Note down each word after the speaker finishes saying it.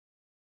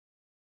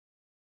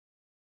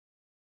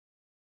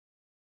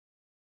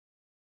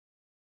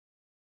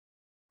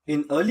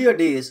In earlier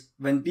days,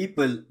 when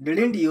people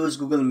didn't use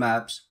Google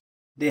Maps,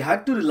 they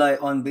had to rely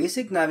on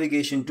basic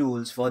navigation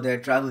tools for their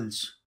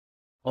travels.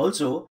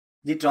 Also,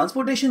 the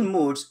transportation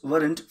modes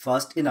weren't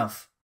fast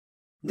enough.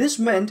 This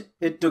meant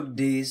it took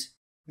days,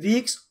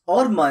 weeks,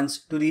 or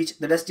months to reach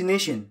the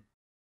destination.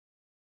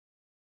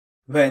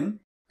 When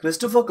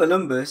Christopher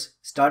Columbus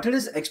started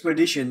his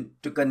expedition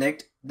to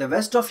connect the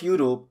west of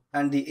Europe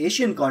and the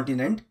Asian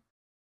continent,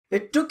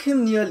 it took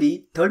him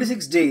nearly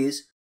 36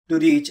 days to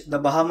reach the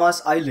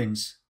Bahamas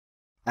Islands,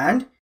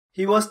 and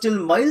he was still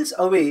miles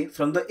away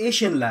from the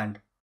Asian land.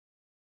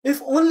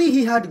 If only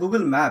he had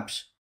Google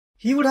Maps,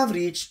 he would have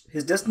reached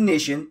his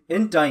destination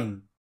in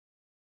time.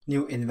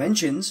 New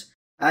inventions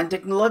and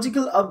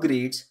technological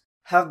upgrades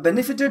have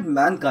benefited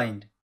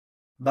mankind,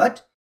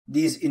 but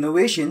these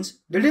innovations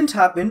didn't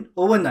happen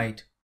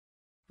overnight.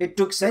 It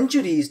took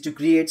centuries to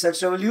create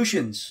such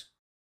revolutions.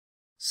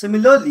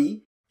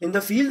 Similarly, in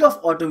the field of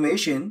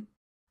automation,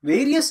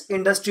 various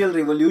industrial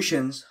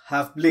revolutions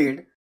have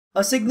played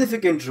a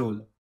significant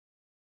role.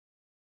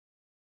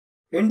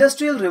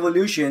 Industrial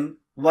Revolution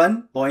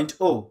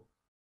 1.0.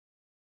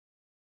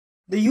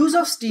 The use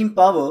of steam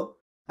power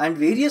and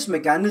various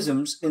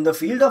mechanisms in the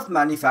field of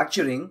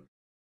manufacturing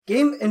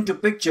came into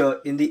picture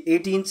in the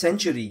 18th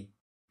century.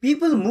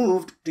 People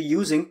moved to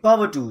using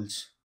power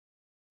tools.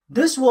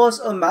 This was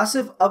a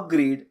massive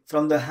upgrade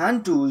from the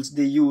hand tools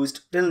they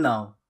used till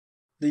now.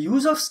 The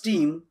use of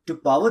steam to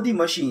power the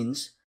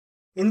machines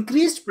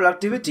increased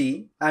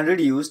productivity and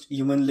reduced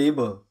human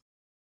labor.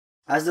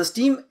 As the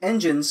steam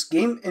engines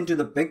came into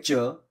the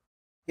picture,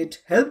 it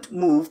helped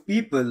move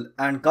people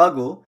and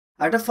cargo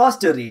at a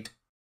faster rate.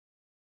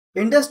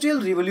 Industrial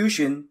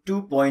Revolution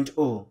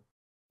 2.0.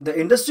 The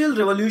Industrial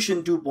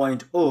Revolution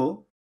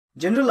 2.0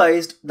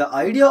 generalized the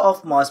idea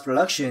of mass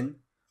production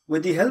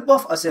with the help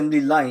of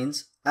assembly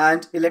lines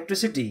and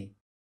electricity.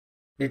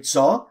 It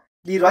saw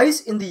the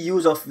rise in the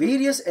use of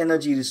various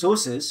energy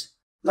resources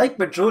like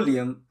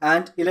petroleum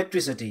and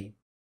electricity.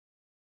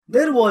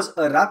 There was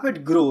a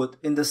rapid growth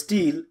in the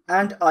steel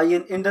and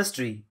iron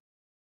industry.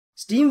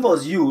 Steam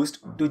was used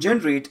to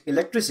generate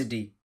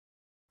electricity.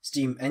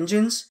 Steam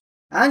engines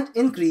and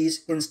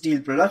increase in steel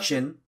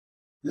production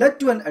led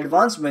to an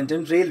advancement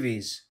in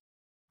railways.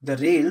 The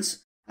rails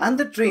and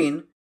the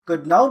train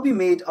could now be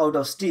made out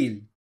of steel,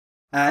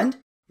 and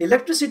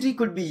electricity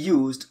could be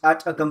used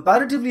at a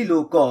comparatively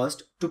low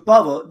cost to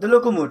power the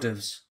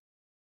locomotives.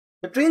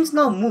 The trains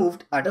now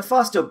moved at a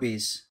faster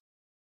pace.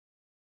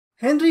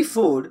 Henry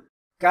Ford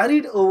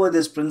carried over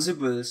these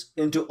principles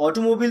into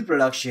automobile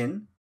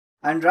production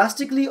and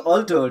drastically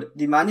altered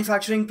the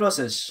manufacturing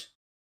process.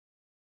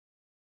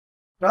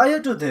 Prior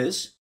to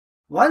this,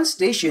 one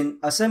station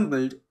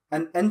assembled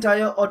an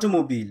entire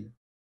automobile.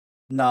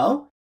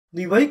 Now,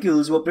 the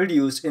vehicles were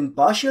produced in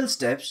partial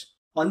steps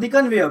on the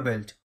conveyor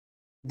belt.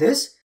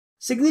 This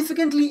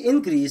significantly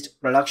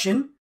increased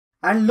production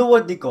and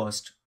lowered the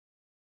cost.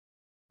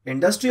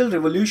 Industrial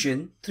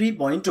Revolution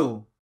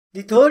 3.0.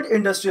 The third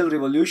industrial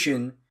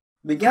revolution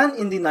began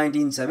in the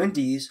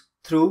 1970s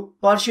through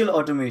partial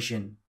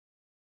automation.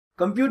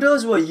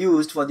 Computers were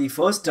used for the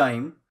first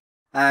time,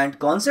 and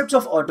concepts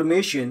of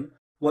automation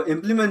were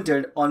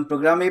implemented on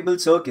programmable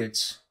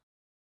circuits.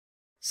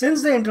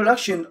 Since the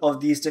introduction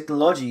of these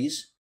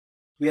technologies,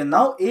 we are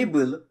now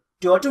able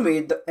to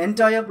automate the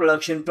entire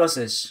production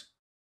process.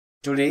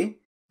 Today,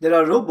 there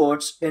are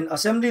robots in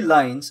assembly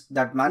lines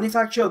that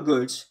manufacture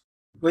goods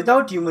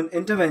without human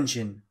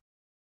intervention.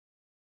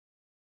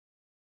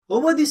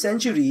 Over the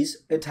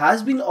centuries, it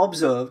has been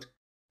observed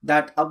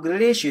that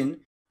upgradation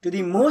to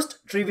the most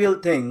trivial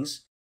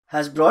things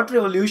has brought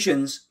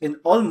revolutions in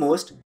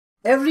almost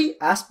every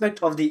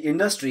aspect of the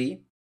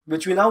industry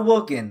which we now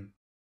work in.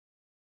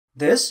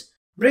 This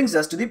brings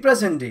us to the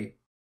present day.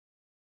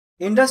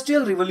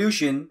 Industrial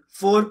Revolution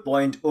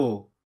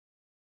 4.0.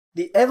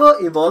 The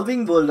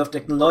ever-evolving world of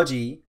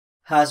technology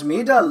has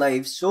made our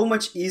lives so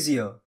much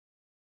easier.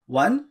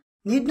 One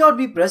need not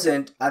be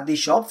present at the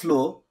shop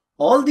floor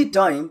all the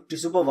time to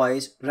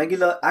supervise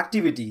regular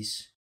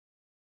activities.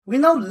 We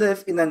now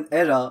live in an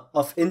era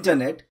of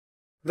internet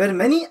where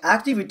many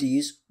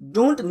activities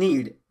don't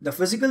need the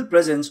physical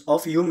presence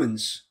of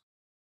humans.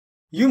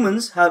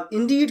 Humans have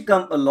indeed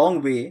come a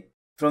long way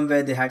from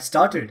where they had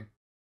started.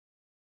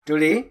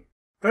 Today,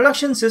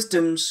 production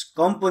systems,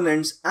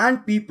 components,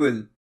 and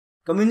people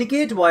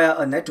communicate via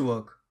a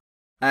network,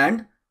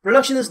 and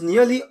production is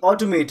nearly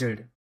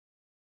automated.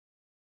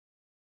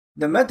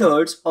 The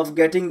methods of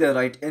getting the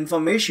right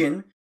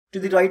information to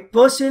the right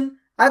person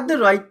at the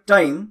right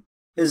time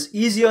is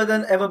easier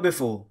than ever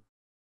before.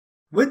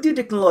 With the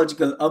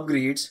technological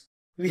upgrades,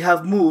 we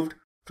have moved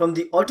from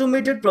the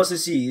automated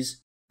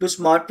processes to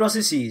smart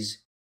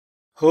processes.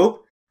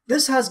 Hope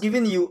this has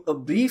given you a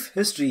brief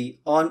history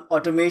on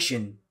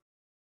automation.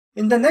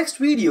 In the next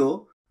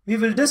video, we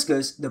will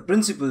discuss the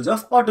principles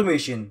of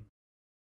automation.